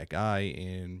find that guy.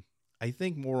 And I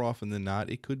think more often than not,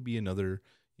 it could be another,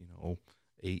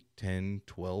 8, 10,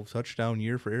 12 touchdown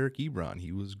year for Eric Ebron.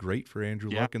 He was great for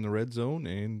Andrew Luck in the red zone,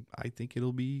 and I think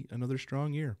it'll be another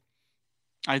strong year.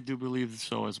 I do believe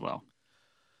so as well.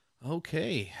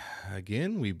 Okay.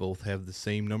 Again, we both have the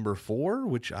same number 4,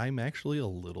 which I'm actually a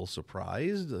little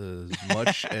surprised, as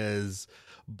much as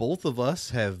both of us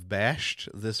have bashed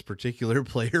this particular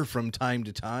player from time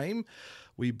to time.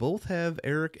 We both have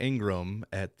Eric Ingram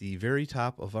at the very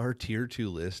top of our tier 2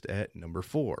 list at number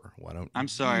 4. Why don't I'm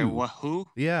sorry, what? Who?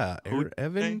 Yeah,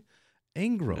 Evan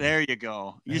Ingram. There you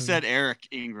go. You said Eric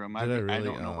Ingram. I don't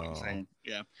know what I'm saying.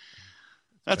 Yeah.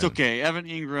 That's okay. Evan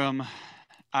Ingram,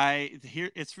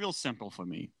 it's real simple for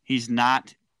me. He's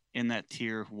not in that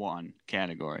tier 1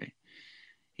 category.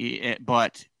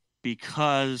 But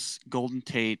because Golden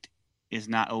Tate is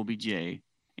not OBJ,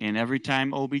 and every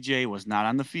time OBJ was not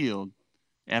on the field,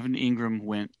 Evan Ingram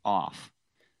went off.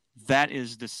 that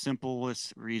is the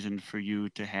simplest reason for you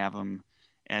to have him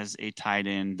as a tight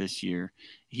end this year.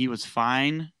 He was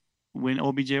fine when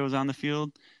OBJ was on the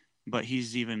field, but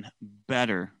he's even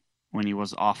better when he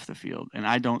was off the field. And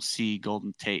I don't see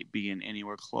Golden Tate being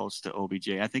anywhere close to OBJ.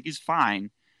 I think he's fine,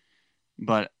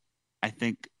 but I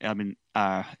think Evan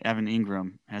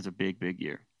Ingram has a big, big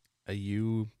year.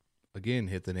 You, again,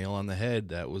 hit the nail on the head.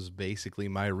 That was basically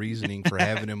my reasoning for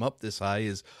having him up this high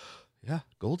is,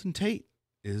 Golden Tate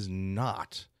is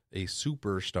not a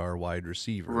superstar wide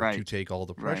receiver to take all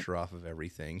the pressure off of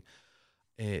everything.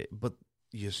 But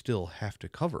you still have to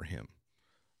cover him.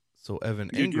 So Evan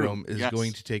Ingram is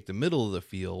going to take the middle of the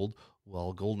field,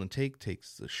 while Golden Tate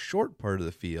takes the short part of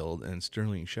the field, and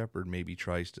Sterling Shepard maybe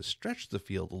tries to stretch the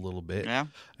field a little bit. Yeah.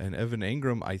 And Evan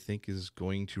Ingram, I think, is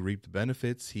going to reap the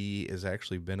benefits. He has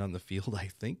actually been on the field, I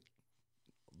think,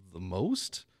 the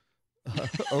most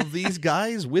of these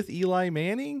guys with Eli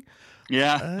Manning.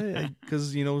 Yeah.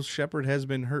 Because, Shepard has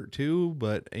been hurt too,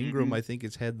 but Ingram, I think,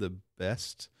 has had the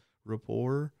best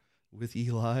rapport with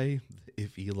Eli.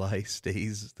 If Eli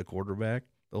stays the quarterback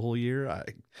the whole year,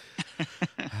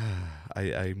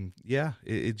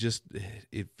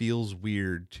 it feels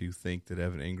weird to think that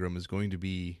Evan Ingram is going to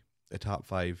be a top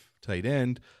 5 tight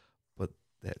end. But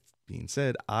that being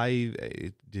said,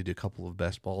 I did a couple of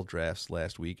best ball drafts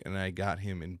last week, and I got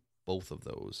him in both of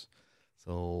those.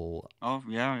 So, I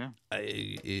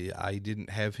didn't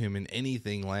have him in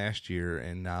anything last year,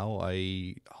 and now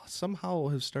I somehow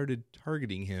have started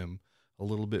targeting him a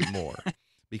little bit more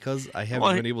because I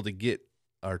haven't been able to get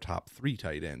our top 3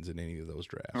 tight ends in any of those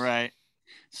drafts. Right.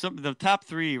 So the top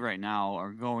 3 right now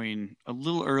are going a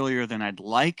little earlier than I'd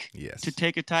like to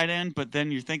take a tight end, but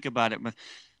then you think about it, but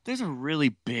there's a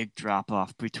really big drop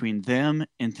off between them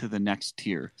into the next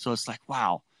tier. So it's like,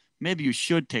 wow, maybe you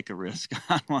should take a risk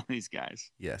on one of these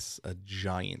guys. Yes, a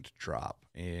giant drop.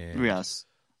 And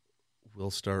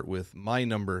we'll start with my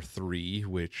number 3,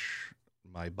 which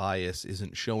my bias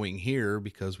isn't showing here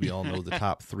because we all know the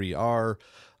top 3 are.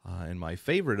 And my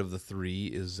favorite of the 3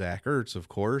 is Zach Ertz, of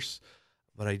course.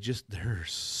 But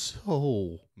there's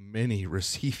so many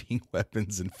receiving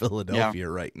weapons in Philadelphia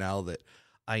right now that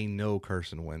I know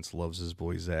Carson Wentz loves his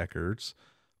boy Zach Ertz.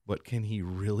 But can he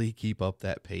really keep up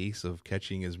that pace of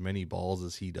catching as many balls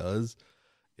as he does?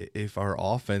 If our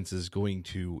offense is going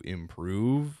to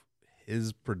improve,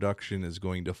 his production is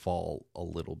going to fall a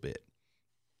little bit.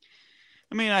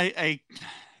 I mean,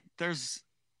 there's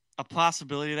a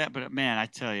possibility of that, but man, I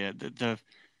tell you,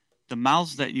 the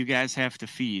mouths that you guys have to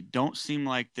feed don't seem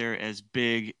like they're as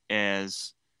big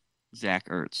as Zach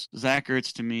Ertz. Zach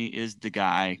Ertz to me is the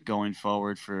guy going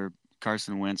forward for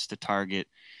Carson Wentz to target.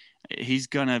 He's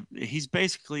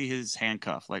basically his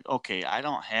handcuff. Like, okay, I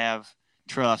don't have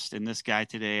trust in this guy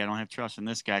today. I don't have trust in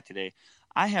this guy today.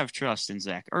 I have trust in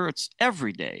Zach Ertz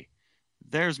every day.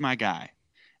 There's my guy.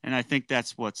 And I think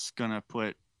that's what's going to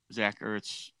put Zach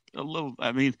Ertz a little,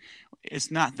 I mean,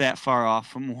 it's not that far off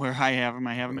from where I have him.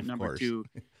 I have him at number 2,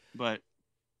 but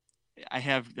I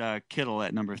have Kittle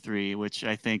at number 3, which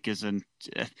I think is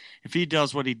if he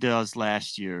does what he does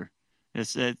last year,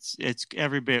 it's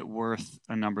every bit worth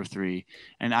a number 3.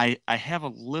 And I have a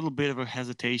little bit of a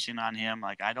hesitation on him.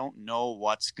 Like, I don't know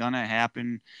what's going to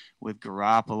happen with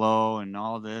Garoppolo and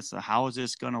all this. How is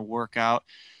this going to work out?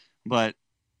 But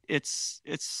it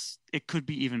could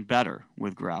be even better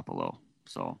with Garoppolo.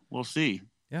 So we'll see.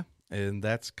 Yeah. And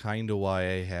that's kind of why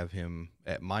I have him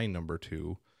at my number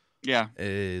 2. Yeah.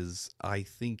 Is I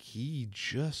think he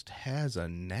just has a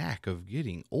knack of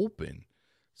getting open.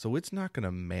 So it's not going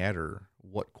to matter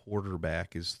what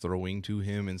quarterback is throwing to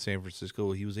him in San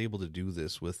Francisco. He was able to do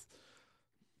this with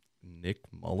Nick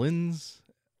Mullins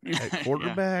at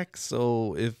quarterback.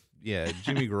 So if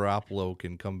Jimmy Garoppolo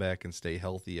can come back and stay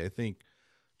healthy, I think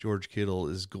George Kittle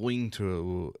is going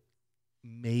to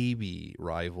maybe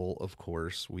rival. Of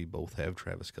course, we both have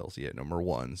Travis Kelce at number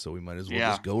 1, so we might as well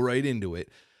just go right into it.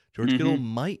 George Kittle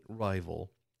might rival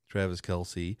Travis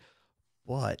Kelce,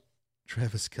 but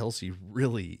Travis Kelce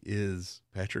really is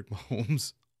Patrick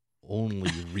Mahomes'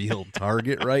 only real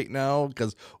target right now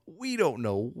because we don't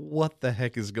know what the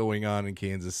heck is going on in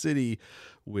Kansas City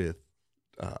with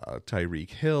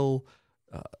Tyreek Hill.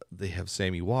 They have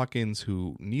Sammy Watkins,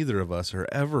 who neither of us are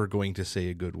ever going to say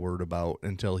a good word about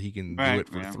until he can do it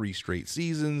for 3 straight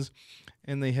seasons.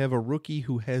 And they have a rookie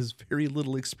who has very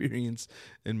little experience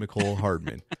in Mecole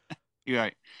Hardman. You're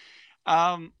right.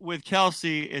 With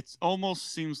Kelce, it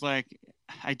almost seems like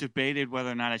I debated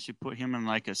whether or not I should put him in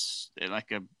like a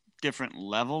different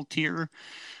level tier,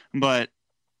 but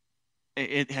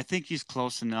I think he's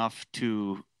close enough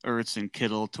to Ertz and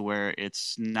Kittle to where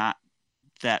it's not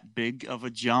that big of a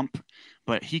jump,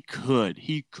 but he could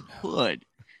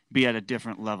be at a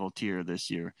different level tier this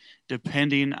year,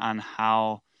 depending on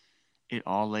how it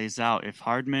all lays out. If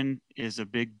Hardman is a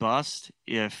big bust,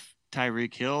 if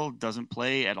Tyreek Hill doesn't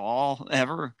play at all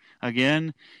ever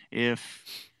again,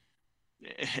 if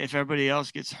everybody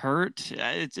else gets hurt,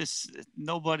 it's just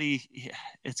nobody.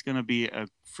 It's going to be a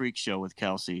freak show with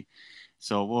Kelce.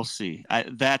 So we'll see.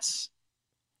 That's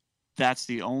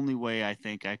the only way I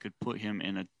think I could put him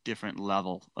in a different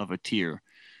level of a tier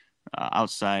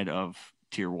outside of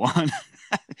tier 1.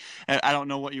 I don't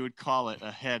know what you would call it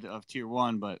ahead of tier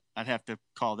 1, but I'd have to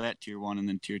call that tier 1, and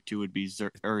then tier 2 would be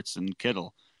Ertz and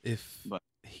Kittle. If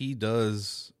he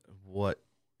does what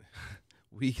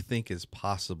we think is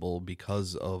possible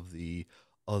because of the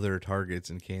other targets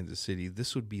in Kansas City,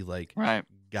 this would be like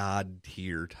God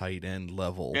tier tight end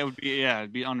level. It would be,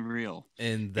 it'd be unreal.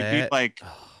 And that, it'd be like,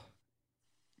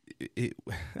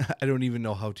 I don't even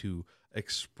know how to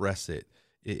express it.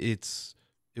 It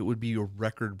would be a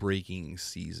record-breaking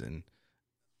season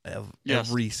of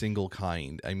every single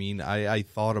kind. I mean, I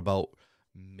thought about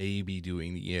maybe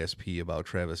doing the ESP about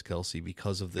Travis Kelce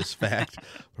because of this fact,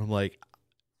 but I'm like,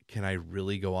 can I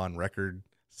really go on record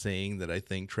saying that I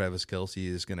think Travis Kelce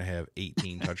is going to have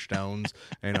 18 touchdowns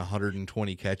and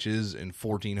 120 catches and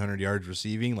 1,400 yards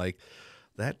receiving? Like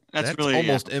that's really,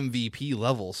 almost MVP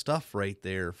level stuff right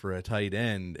there for a tight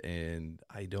end, and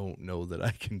I don't know that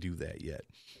I can do that yet.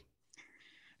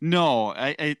 No,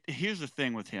 here's the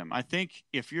thing with him. I think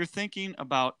if you're thinking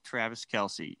about Travis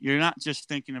Kelce, you're not just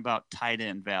thinking about tight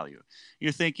end value.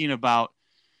 You're thinking about,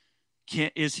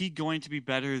 is he going to be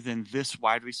better than this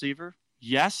wide receiver?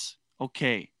 Yes.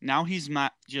 Okay. Now he's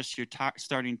not just your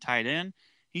starting tight end.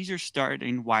 He's your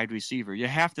starting wide receiver. You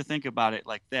have to think about it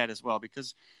like that as well,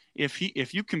 because if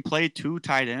you can play two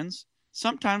tight ends,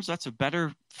 sometimes that's a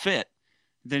better fit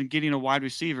than getting a wide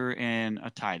receiver and a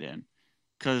tight end.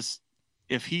 Because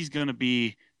if he's going to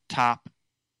be top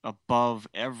above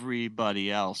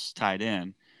everybody else tight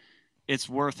end, it's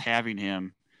worth having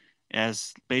him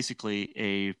as basically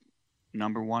a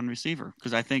number one receiver,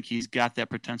 because I think he's got that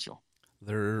potential.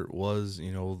 There was,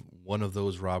 one of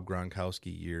those Rob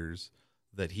Gronkowski years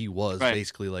that he was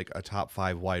basically like a top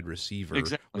 5 wide receiver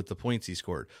with the points he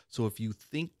scored. So if you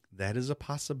think that is a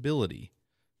possibility,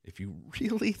 if you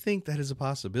really think that is a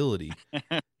possibility,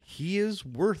 he is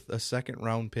worth a second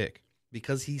round pick.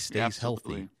 Because he stays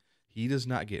healthy. He does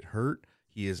not get hurt.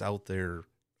 He is out there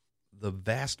the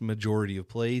vast majority of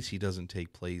plays. He doesn't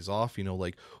take plays off,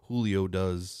 like Julio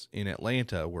does in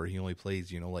Atlanta, where he only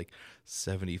plays, like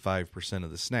 75%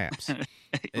 of the snaps.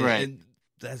 And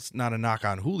that's not a knock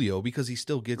on Julio, because he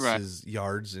still gets his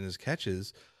yards and his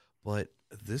catches. But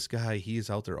this guy, he is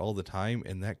out there all the time,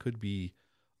 and that could be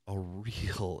a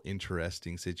real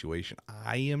interesting situation.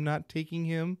 I am not taking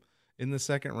him in the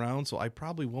second round, so I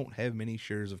probably won't have many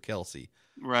shares of Kelce.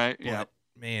 Right, but,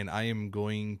 man, I am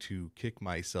going to kick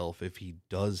myself if he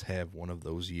does have one of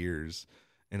those years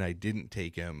and I didn't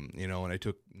take him, and I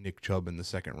took Nick Chubb in the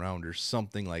second round or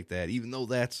something like that, even though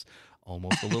that's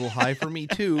almost a little high for me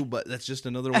too, but that's just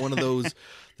another one of those.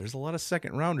 There's a lot of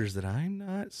second rounders that I'm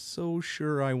not so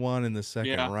sure I want in the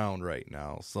second round right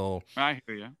now. So I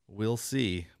hear you. We'll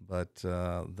see. But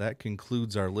that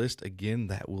concludes our list. Again,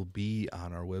 that will be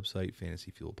on our website,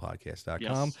 fantasyfuelpodcast.com.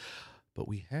 Yes. But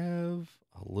we have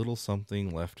a little something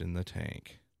left in the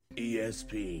tank.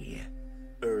 ESP,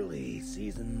 early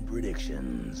season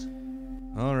predictions.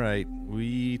 All right,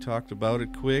 we talked about it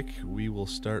quick. We will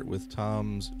start with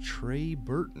Tom's Trey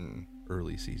Burton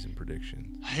early season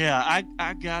predictions. Yeah,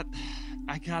 I got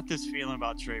this feeling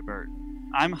about Trey Burton.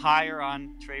 I'm higher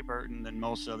on Trey Burton than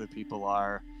most other people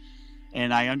are,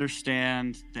 and I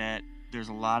understand that there's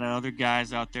a lot of other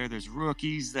guys out there. There's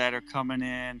rookies that are coming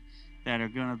in that are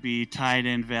going to be tight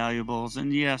end valuables,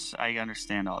 and yes, I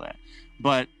understand all that.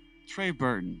 But Trey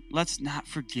Burton, let's not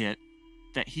forget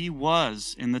that he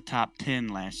was in the top 10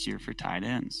 last year for tight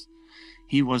ends.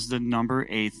 He was the number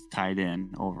 8 tight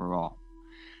end overall.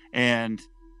 And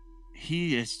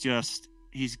he's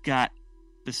got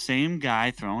the same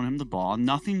guy throwing him the ball.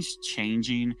 Nothing's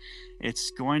changing.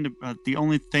 It's going to, the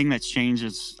only thing that's changed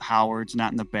is Howard's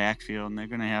not in the backfield, and they're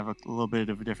going to have a little bit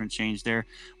of a different change there.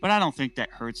 But I don't think that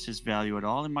hurts his value at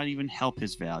all. It might even help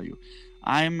his value.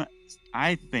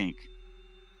 I think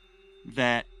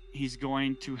that he's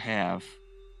going to have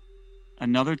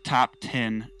another top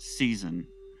 10 season,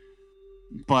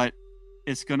 but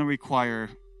it's going to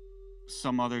require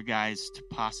some other guys to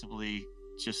possibly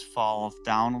just fall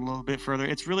down a little bit further.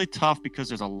 It's really tough because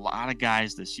there's a lot of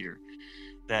guys this year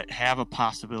that have a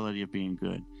possibility of being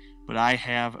good, but I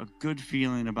have a good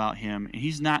feeling about him.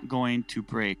 He's not going to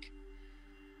break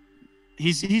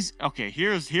He's okay.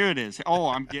 Here it is. Oh,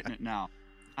 I'm getting it now.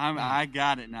 I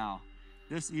got it now.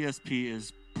 This ESP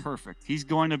is perfect. He's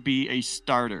going to be a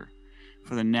starter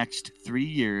for the next 3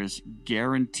 years,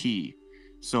 guarantee.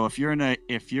 So if you're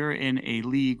in a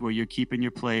league where you're keeping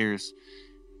your players,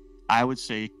 I would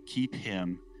say keep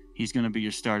him. He's going to be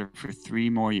your starter for 3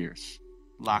 more years.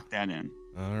 Lock that in.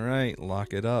 All right,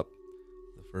 lock it up.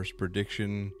 The first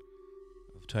prediction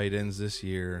of tight ends this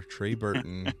year, Trey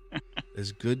Burton,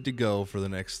 is good to go for the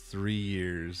next 3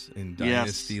 years in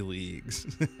dynasty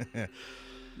leagues.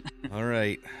 All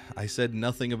right, I said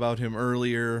nothing about him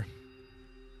earlier.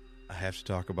 I have to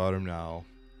talk about him now.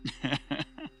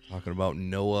 Talking about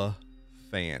Noah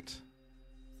Fant.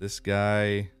 This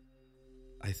guy,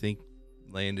 I think,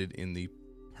 landed in the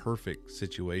perfect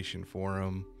situation for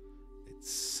him. It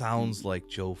sounds like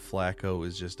Joe Flacco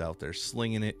is just out there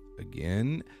slinging it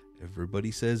again.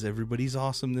 Everybody says everybody's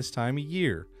awesome this time of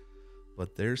year,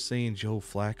 but they're saying Joe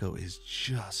Flacco is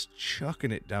just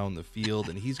chucking it down the field,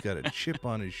 and he's got a chip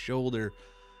on his shoulder,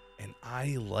 and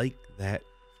I like that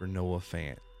for Noah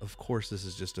Fant. Of course, this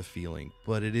is just a feeling,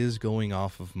 but it is going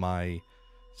off of my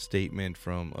statement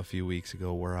from a few weeks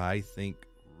ago where I think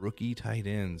rookie tight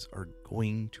ends are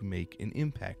going to make an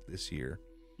impact this year.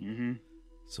 Mm-hmm.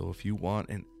 So if you want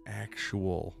an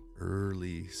actual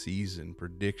early season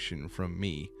prediction from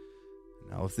me,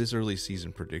 now if this early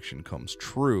season prediction comes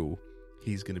true,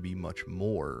 he's going to be much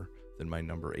more than my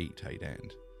number 8 tight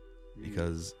end,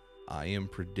 because I am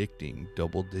predicting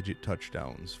double-digit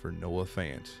touchdowns for Noah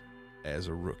Fant as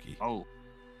a rookie.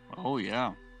 Oh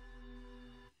yeah.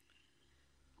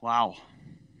 Wow.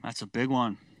 That's a big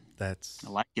one. I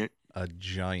like it. A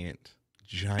giant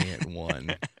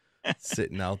one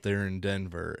sitting out there in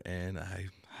Denver, and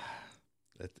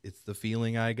it's the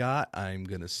feeling I got. I'm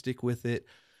going to stick with it.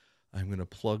 I'm going to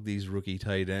plug these rookie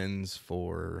tight ends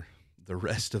for the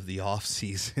rest of the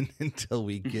offseason until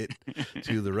we get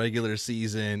to the regular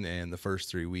season, and the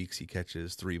first 3 weeks he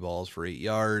catches 3 balls for 8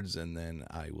 yards, and then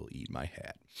I will eat my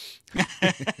hat.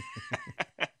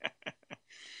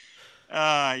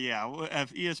 Yeah,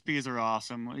 ESPs are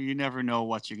awesome. You never know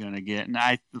what you're going to get. And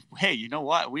hey, you know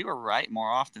what? We were right more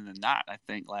often than not, I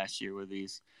think, last year with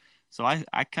these. So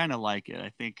I kind of like it. I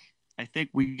think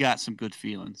we got some good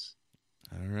feelings.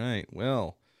 All right.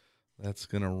 Well, that's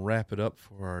going to wrap it up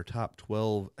for our top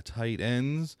 12 tight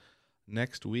ends.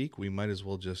 Next week, we might as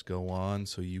well just go on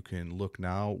so you can look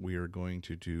now. We are going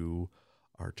to do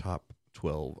our top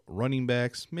 12 running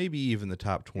backs, maybe even the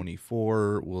top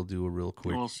 24. We'll do a real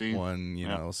quick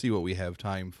one, see what we have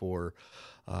time for.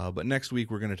 But next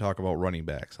week, we're going to talk about running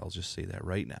backs. I'll just say that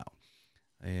right now.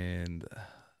 And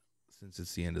since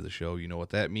it's the end of the show, you know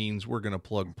what that means. We're going to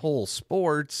plug Pole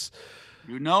Sports.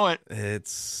 You know it.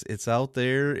 It's out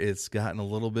there. It's gotten a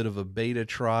little bit of a beta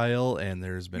trial, and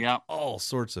there's been all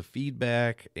sorts of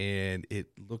feedback, and it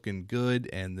looking good,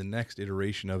 and the next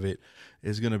iteration of it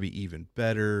is going to be even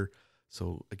better.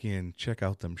 So, again, check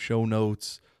out them show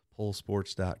notes,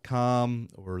 polesports.com,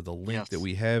 or the link that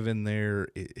we have in there.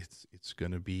 It's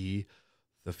going to be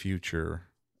the future,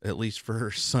 at least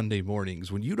for Sunday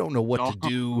mornings. When you don't know what to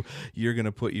do, you're going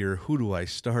to put your who do I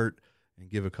start and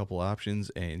give a couple options,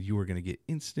 and you are going to get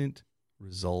instant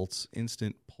results,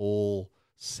 instant poll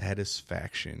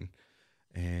satisfaction.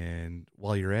 And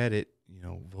while you're at it,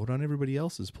 vote on everybody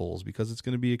else's polls, because it's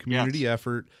going to be a community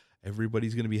effort.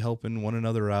 Everybody's going to be helping one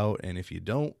another out, and if you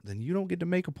don't, then you don't get to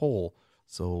make a poll.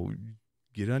 So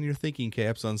get on your thinking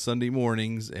caps on Sunday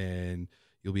mornings, and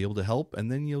you'll be able to help,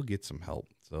 and then you'll get some help.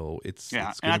 So it's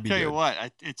and I tell you what,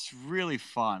 it's really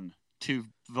fun to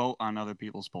vote on other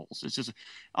people's polls. It's just,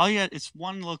 it's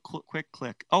one little quick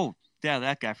click. Oh, yeah,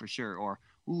 that guy for sure. Or,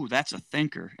 ooh, that's a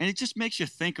thinker. And it just makes you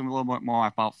think a little bit more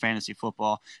about fantasy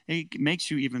football. It makes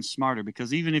you even smarter,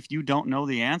 because even if you don't know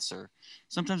the answer,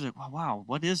 sometimes like, wow,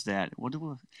 what is that?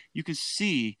 You can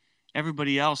see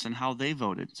everybody else and how they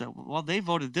voted. So, well, they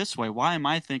voted this way. Why am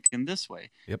I thinking this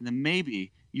way? Yep. And then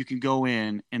maybe you can go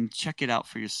in and check it out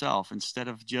for yourself instead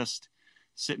of just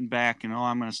sitting back and,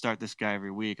 I'm going to start this guy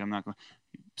every week. I'm not going.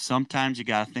 Sometimes you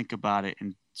got to think about it,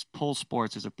 and Pole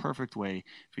Sports is a perfect way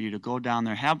for you to go down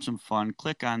there, have some fun,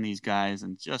 click on these guys,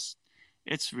 and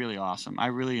it's really awesome. I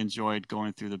really enjoyed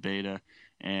going through the beta,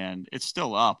 and it's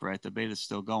still up, right? The beta's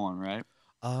still going, right?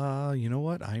 You know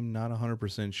what? I'm not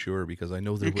 100% sure, because I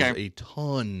know there was a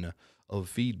ton of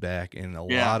feedback and a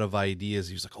lot of ideas.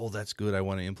 He was like, oh, that's good. I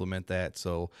want to implement that.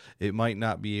 So it might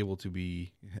not be able to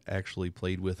be actually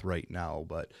played with right now,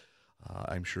 but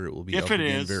I'm sure it will be up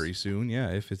again very soon. Yeah,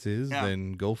 if it is,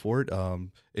 then go for it.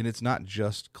 And it's not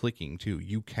just clicking, too.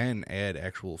 You can add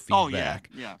actual feedback.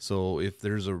 Oh, yeah. So if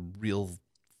there's a real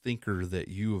thinker that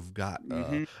you have got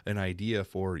an idea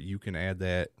for, you can add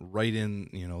that right in,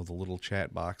 the little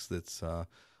chat box that's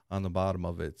on the bottom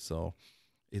of it. So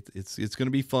it's going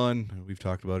to be fun. We've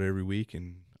talked about it every week,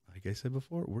 and like I said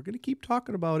before, we're going to keep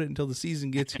talking about it until the season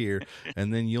gets here,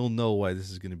 and then you'll know why this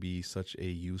is going to be such a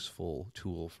useful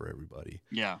tool for everybody.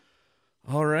 Yeah.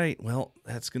 All right. Well,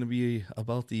 that's going to be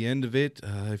about the end of it.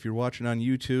 If you're watching on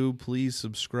YouTube, please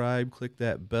subscribe, click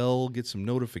that bell, get some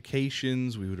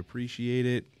notifications. We would appreciate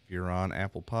it. If you're on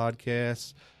Apple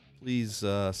Podcasts, please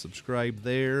subscribe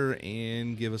there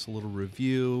and give us a little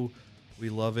review. We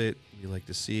love it. We like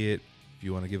to see it. If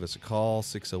you want to give us a call,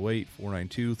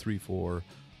 608-492-3443.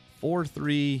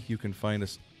 You can find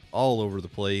us all over the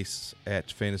place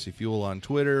at Fantasy Fuel on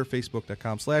Twitter,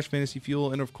 Facebook.com/Fantasy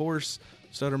Fuel, and of course,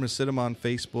 Stutterman Sit 'em on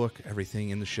Facebook. Everything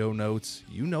in the show notes.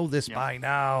 You know this by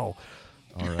now.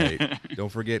 All right.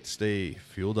 Don't forget to stay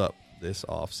fueled up this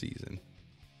off season.